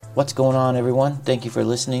What's going on, everyone? Thank you for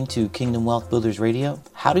listening to Kingdom Wealth Builders Radio.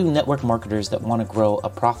 How do network marketers that want to grow a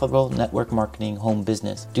profitable network marketing home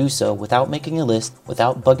business do so without making a list,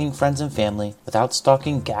 without bugging friends and family, without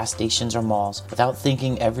stalking gas stations or malls, without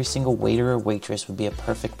thinking every single waiter or waitress would be a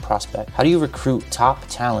perfect prospect? How do you recruit top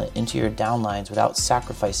talent into your downlines without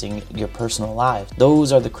sacrificing your personal lives?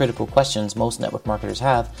 Those are the critical questions most network marketers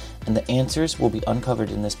have, and the answers will be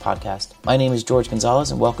uncovered in this podcast. My name is George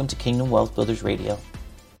Gonzalez, and welcome to Kingdom Wealth Builders Radio.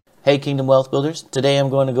 Hey Kingdom Wealth Builders, today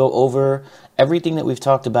I'm going to go over everything that we've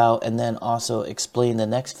talked about and then also explain the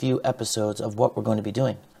next few episodes of what we're going to be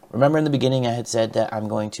doing. Remember in the beginning I had said that I'm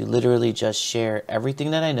going to literally just share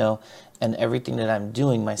everything that I know and everything that I'm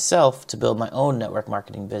doing myself to build my own network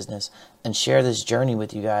marketing business and share this journey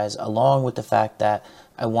with you guys, along with the fact that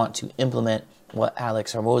I want to implement what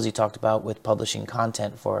Alex Hormozi talked about with publishing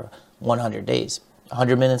content for 100 days,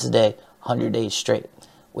 100 minutes a day, 100 days straight,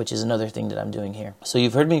 which is another thing that I'm doing here. So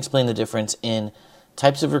you've heard me explain the difference in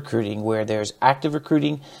types of recruiting, where there's active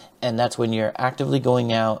recruiting, and that's when you're actively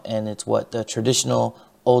going out, and it's what the traditional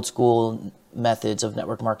old school methods of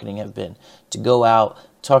network marketing have been. To go out,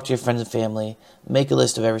 talk to your friends and family, make a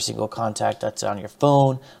list of every single contact that's on your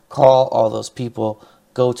phone, call all those people,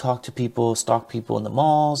 go talk to people, stalk people in the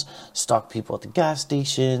malls, stalk people at the gas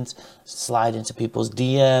stations, slide into people's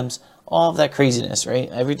DMs, all of that craziness, right?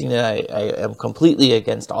 Everything that I am completely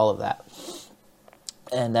against all of that.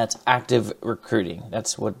 And that's active recruiting.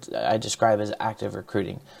 That's what I describe as active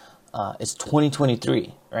recruiting. It's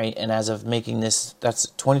 2023, right? And as of making this, that's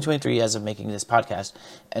 2023 as of making this podcast.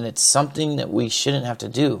 And it's something that we shouldn't have to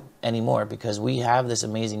do anymore because we have this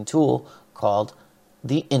amazing tool called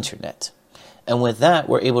the internet. And with that,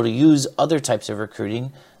 we're able to use other types of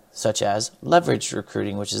recruiting, such as leverage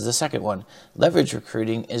recruiting, which is the second one. Leverage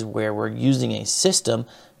recruiting is where we're using a system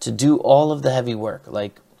to do all of the heavy work.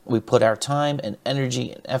 Like we put our time and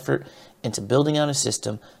energy and effort into building out a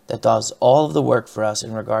system that does all of the work for us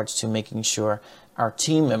in regards to making sure our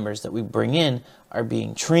team members that we bring in are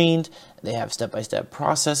being trained. They have step-by-step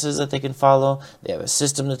processes that they can follow. They have a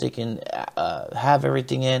system that they can have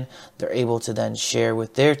everything in. They're able to then share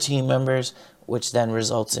with their team members, which then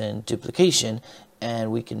results in duplication.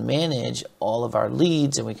 And we can manage all of our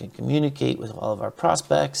leads, and we can communicate with all of our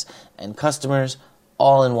prospects and customers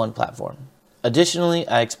all in one platform. Additionally,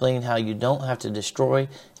 I explained how you don't have to destroy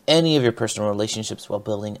any of your personal relationships while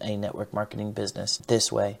building a network marketing business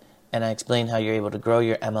this way. And I explained how you're able to grow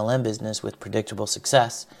your MLM business with predictable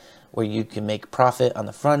success, where you can make profit on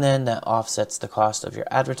the front end that offsets the cost of your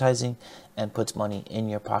advertising and puts money in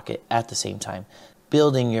your pocket at the same time,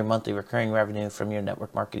 building your monthly recurring revenue from your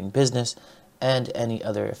network marketing business and any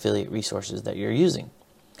other affiliate resources that you're using.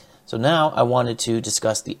 So now I wanted to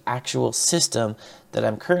discuss the actual system that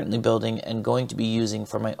I'm currently building and going to be using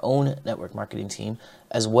for my own network marketing team,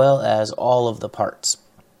 as well as all of the parts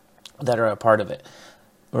that are a part of it.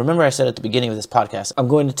 Remember I said at the beginning of this podcast, I'm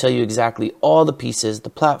going to tell you exactly all the pieces,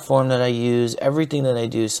 the platform that I use, everything that I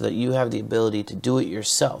do, so that you have the ability to do it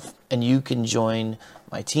yourself. And you can join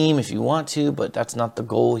my team if you want to, but that's not the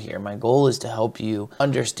goal here. My goal is to help you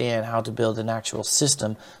understand how to build an actual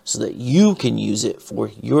system so that you can use it for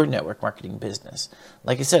your network marketing business.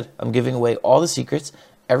 Like I said, I'm giving away all the secrets,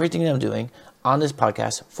 everything that I'm doing on this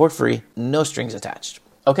podcast for free, no strings attached.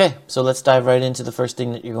 Okay, so let's dive right into the first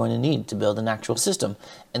thing that you're going to need to build an actual system,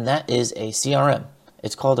 and that is a CRM.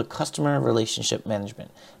 It's called a customer relationship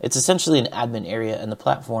management. It's essentially an admin area in the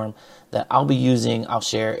platform that I'll be using, I'll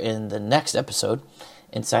share in the next episode.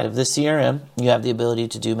 Inside of this CRM, you have the ability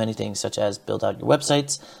to do many things, such as build out your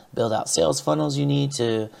websites, build out sales funnels you need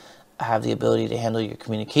to have the ability to handle your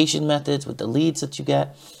communication methods with the leads that you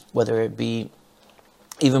get, whether it be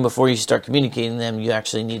even before you start communicating them, you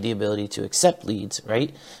actually need the ability to accept leads,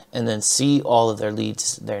 right? And then see all of their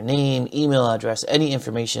leads, their name, email address, any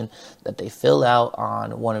information that they fill out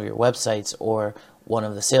on one of your websites or one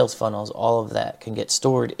of the sales funnels, all of that can get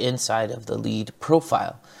stored inside of the lead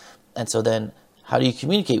profile. And so then how do you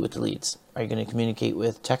communicate with the leads? Are you going to communicate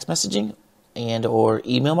with text messaging and or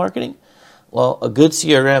email marketing? Well, a good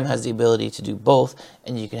CRM has the ability to do both,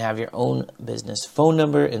 and you can have your own business phone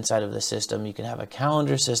number inside of the system. You can have a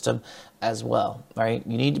calendar system as well, right?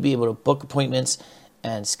 You need to be able to book appointments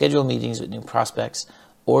and schedule meetings with new prospects,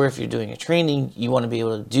 or if you're doing a training, you want to be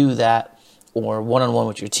able to do that, or one-on-one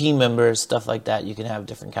with your team members, stuff like that. You can have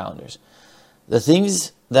different calendars. The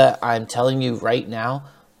things that I'm telling you right now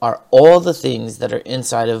are all the things that are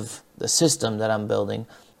inside of the system that I'm building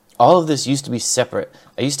All of this used to be separate.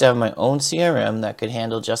 I used to have my own CRM that could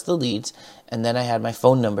handle just the leads, and then I had my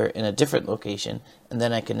phone number in a different location, and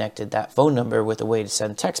then I connected that phone number with a way to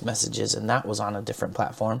send text messages, and that was on a different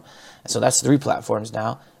platform. So that's 3 platforms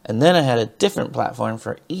now. And then I had a different platform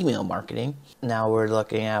for email marketing. Now we're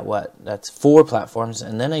looking at that's 4 platforms.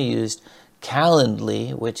 And then I used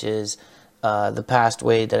Calendly, which is the past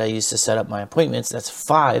way that I used to set up my appointments. That's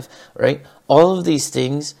 5, right? All of these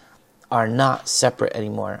things are not separate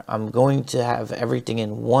anymore. I'm going to have everything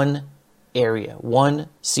in one area. One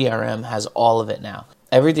CRM has all of it now.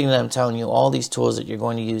 Everything that I'm telling you, all these tools that you're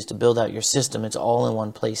going to use to build out your system, it's all in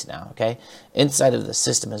one place now, okay? Inside of the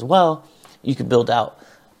system as well, you can build out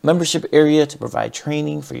membership area to provide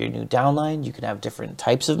training for your new downline. You can have different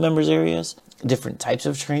types of members areas, different types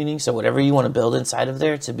of training. So whatever you want to build inside of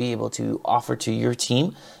there to be able to offer to your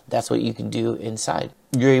team, that's what you can do inside.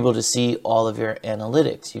 You're able to see all of your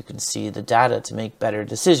analytics. You can see the data to make better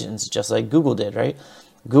decisions, just like Google did, right?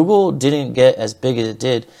 Google didn't get as big as it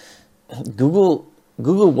did. Google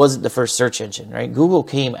wasn't the first search engine, right? Google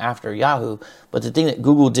came after Yahoo, but the thing that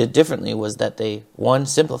Google did differently was that they, one,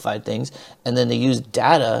 simplified things, and then they used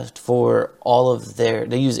data for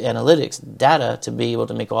they use analytics, data, to be able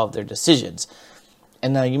to make all of their decisions.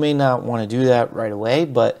 And now you may not want to do that right away,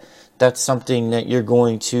 but that's something that you're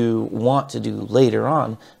going to want to do later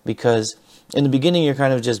on, because in the beginning, you're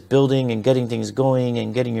kind of just building and getting things going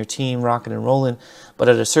and getting your team rocking and rolling. But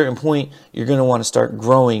at a certain point, you're going to want to start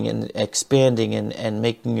growing and expanding and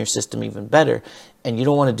making your system even better. And you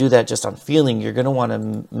don't want to do that just on feeling. You're going to want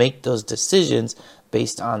to make those decisions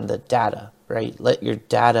based on the data, right? Let your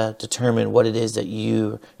data determine what it is that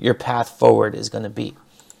your path forward is going to be.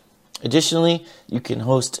 Additionally, you can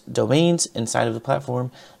host domains inside of the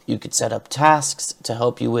platform. You could set up tasks to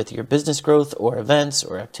help you with your business growth or events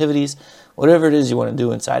or activities, whatever it is you want to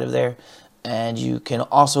do inside of there. And you can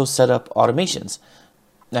also set up automations.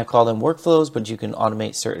 I call them workflows, but you can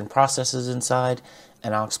automate certain processes inside.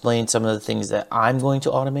 And I'll explain some of the things that I'm going to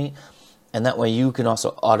automate. And that way you can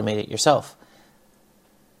also automate it yourself.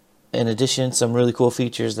 In addition, some really cool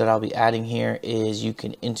features that I'll be adding here is you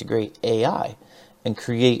can integrate AI and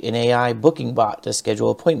create an AI booking bot to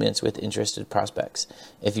schedule appointments with interested prospects.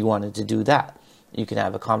 If you wanted to do that, you can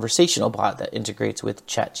have a conversational bot that integrates with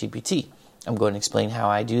ChatGPT. I'm going to explain how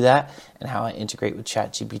I do that and how I integrate with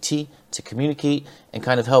ChatGPT to communicate and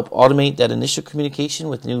kind of help automate that initial communication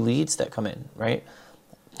with new leads that come in, right?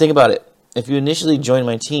 Think about it. If you initially join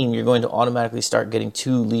my team, you're going to automatically start getting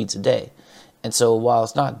 2 leads a day. And so while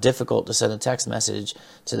it's not difficult to send a text message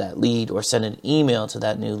to that lead or send an email to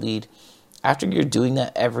that new lead, after you're doing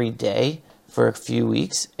that every day for a few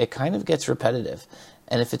weeks, it kind of gets repetitive.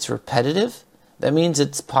 And if it's repetitive, that means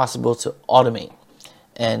it's possible to automate.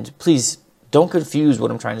 And please don't confuse what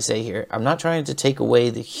I'm trying to say here. I'm not trying to take away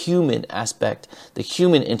the human aspect, the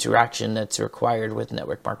human interaction that's required with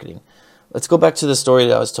network marketing. Let's go back to the story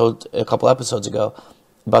that I was told a couple episodes ago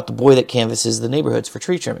about the boy that canvasses the neighborhoods for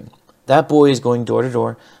tree trimming. That boy is going door to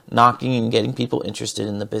door, knocking and getting people interested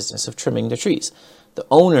in the business of trimming their trees. The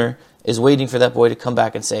owner is waiting for that boy to come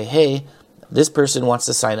back and say, hey, this person wants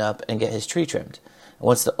to sign up and get his tree trimmed. And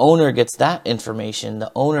once the owner gets that information,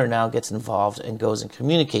 the owner now gets involved and goes and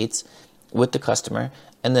communicates with the customer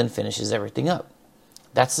and then finishes everything up.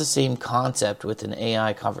 That's the same concept with an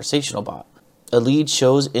AI conversational bot. A lead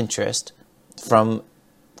shows interest from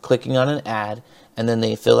clicking on an ad, and then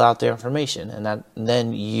they fill out their information, and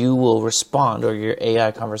then you will respond, or your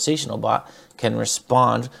AI conversational bot can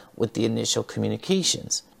respond with the initial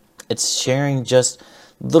communications. It's sharing just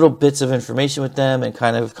little bits of information with them and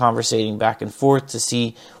kind of conversating back and forth to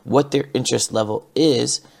see what their interest level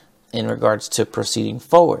is in regards to proceeding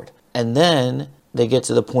forward. And then they get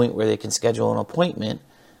to the point where they can schedule an appointment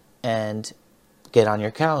and get on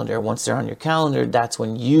your calendar. Once they're on your calendar, that's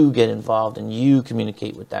when you get involved and you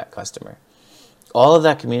communicate with that customer. All of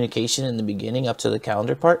that communication in the beginning up to the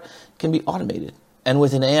calendar part can be automated. And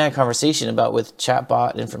with an AI conversation with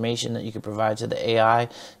chatbot information that you can provide to the AI,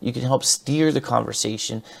 you can help steer the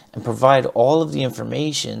conversation and provide all of the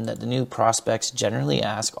information that the new prospects generally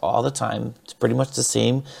ask all the time. It's pretty much the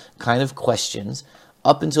same kind of questions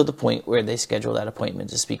up until the point where they schedule that appointment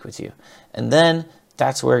to speak with you. And then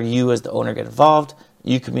that's where you as the owner get involved.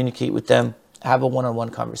 You communicate with them, have a one-on-one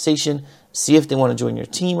conversation, see if they want to join your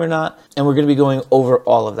team or not. And we're going to be going over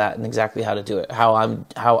all of that and exactly how to do it, how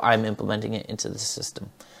I'm implementing it into the system.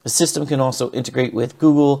 The system can also integrate with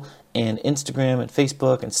Google and Instagram and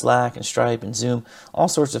Facebook and Slack and Stripe and Zoom, all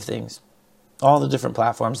sorts of things. All the different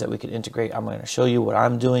platforms that we can integrate. I'm going to show you what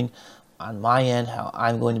I'm doing on my end, how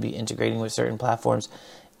I'm going to be integrating with certain platforms.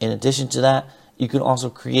 In addition to that, You can also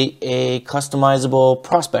create a customizable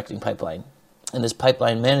prospecting pipeline. And this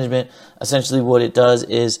pipeline management, essentially what it does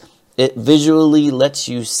is it visually lets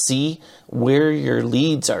you see where your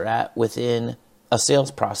leads are at within a sales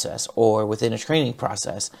process or within a training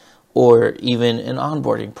process or even an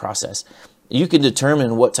onboarding process. You can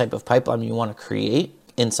determine what type of pipeline you want to create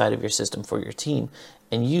inside of your system for your team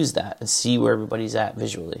and use that and see where everybody's at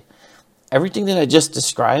visually. Everything that I just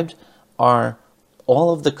described are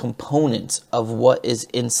all of the components of what is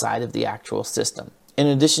inside of the actual system. In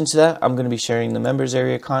addition to that, I'm going to be sharing the members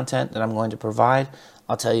area content that I'm going to provide.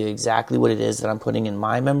 I'll tell you exactly what it is that I'm putting in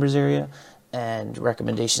my members area and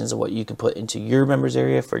recommendations of what you can put into your members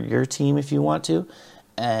area for your team if you want to.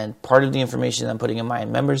 And part of the information I'm putting in my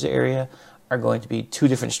members area are going to be 2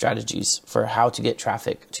 different strategies for how to get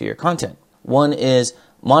traffic to your content. One is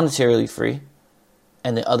monetarily free,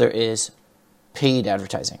 and the other is paid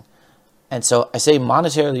advertising. And so I say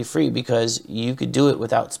monetarily free because you could do it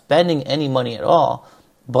without spending any money at all,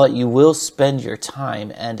 but you will spend your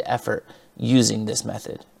time and effort using this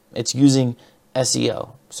method. It's using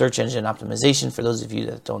SEO, search engine optimization, for those of you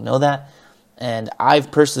that don't know that. And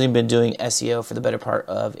I've personally been doing SEO for the better part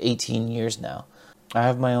of 18 years now. I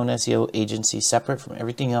have my own SEO agency separate from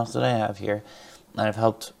everything else that I have here. And I've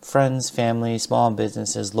helped friends, family, small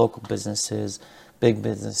businesses, local businesses, big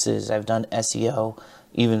businesses. I've done SEO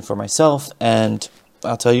even for myself. And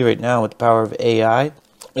I'll tell you right now, with the power of AI,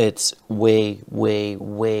 it's way, way,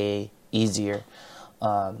 way easier.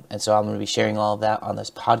 And so I'm going to be sharing all of that on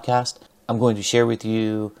this podcast. I'm going to share with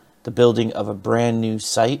you the building of a brand new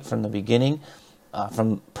site from the beginning.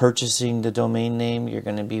 From purchasing the domain name, you're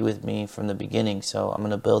going to be with me from the beginning. So I'm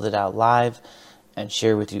going to build it out live and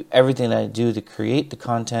share with you everything that I do to create the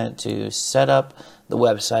content, to set up the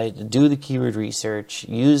website, to do the keyword research,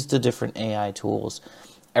 use the different AI tools,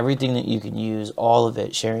 everything that you can use, all of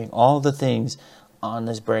it, sharing all the things on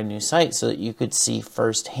this brand new site so that you could see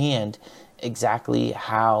firsthand exactly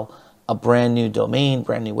how a brand new domain,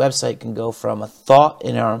 brand new website can go from a thought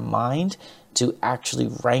in our mind to actually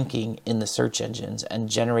ranking in the search engines and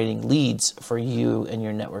generating leads for you and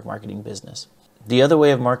your network marketing business. The other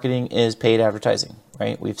way of marketing is paid advertising,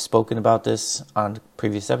 right? We've spoken about this on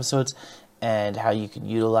previous episodes and how you can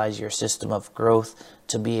utilize your system of growth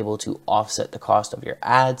to be able to offset the cost of your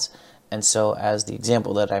ads. And so as the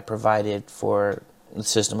example that I provided for the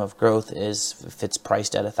system of growth is, if it's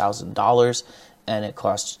priced at $1,000 and it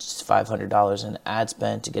costs $500 in ad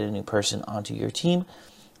spend to get a new person onto your team,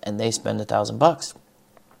 and they spend $1,000,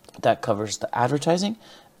 that covers the advertising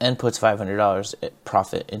and puts $500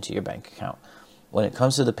 profit into your bank account. When it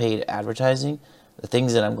comes to the paid advertising, the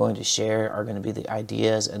things that I'm going to share are going to be the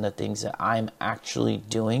ideas and the things that I'm actually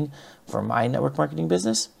doing for my network marketing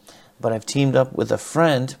business. But I've teamed up with a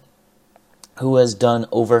friend who has done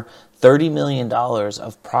over $30 million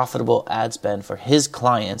of profitable ad spend for his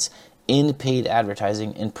clients in paid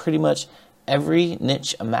advertising in pretty much every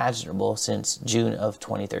niche imaginable since June of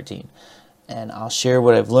 2013. And I'll share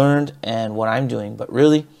what I've learned and what I'm doing, but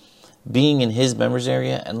really being in his members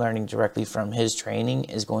area and learning directly from his training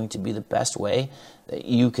is going to be the best way that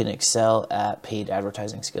you can excel at paid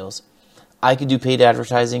advertising skills. I could do paid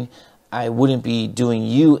advertising. I wouldn't be doing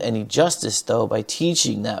you any justice though by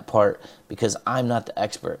teaching that part because I'm not the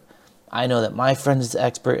expert. I know that my friend is the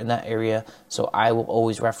expert in that area, so I will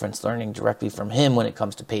always reference learning directly from him when it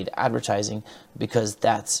comes to paid advertising because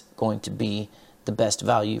that's going to be the best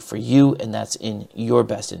value for you and that's in your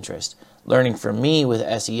best interest. Learning from me with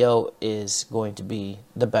SEO is going to be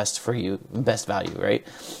the best for you, best value, right?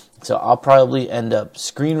 So I'll probably end up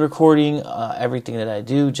screen recording everything that I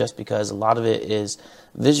do just because a lot of it is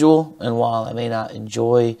visual. And while I may not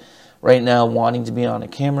enjoy right now wanting to be on a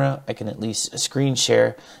camera, I can at least screen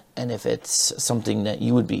share. And if it's something that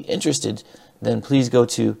you would be interested, then please go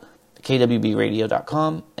to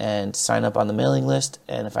kwbradio.com and sign up on the mailing list.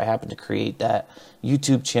 And if I happen to create that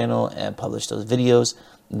YouTube channel and publish those videos,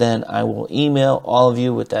 then I will email all of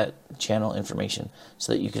you with that channel information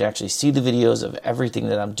so that you can actually see the videos of everything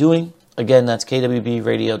that I'm doing. Again, that's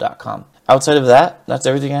kwbradio.com. Outside of that, that's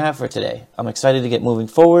everything I have for today. I'm excited to get moving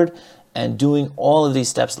forward and doing all of these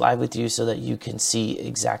steps live with you so that you can see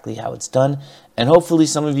exactly how it's done. And hopefully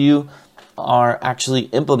some of you are actually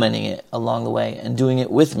implementing it along the way and doing it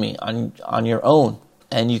with me on your own.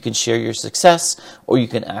 And you can share your success, or you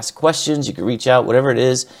can ask questions, you can reach out, whatever it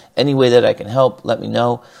is, any way that I can help, let me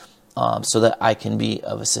know so that I can be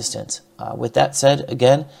of assistance. With that said,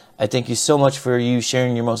 again, I thank you so much for you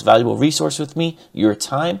sharing your most valuable resource with me, your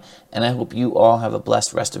time, and I hope you all have a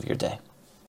blessed rest of your day.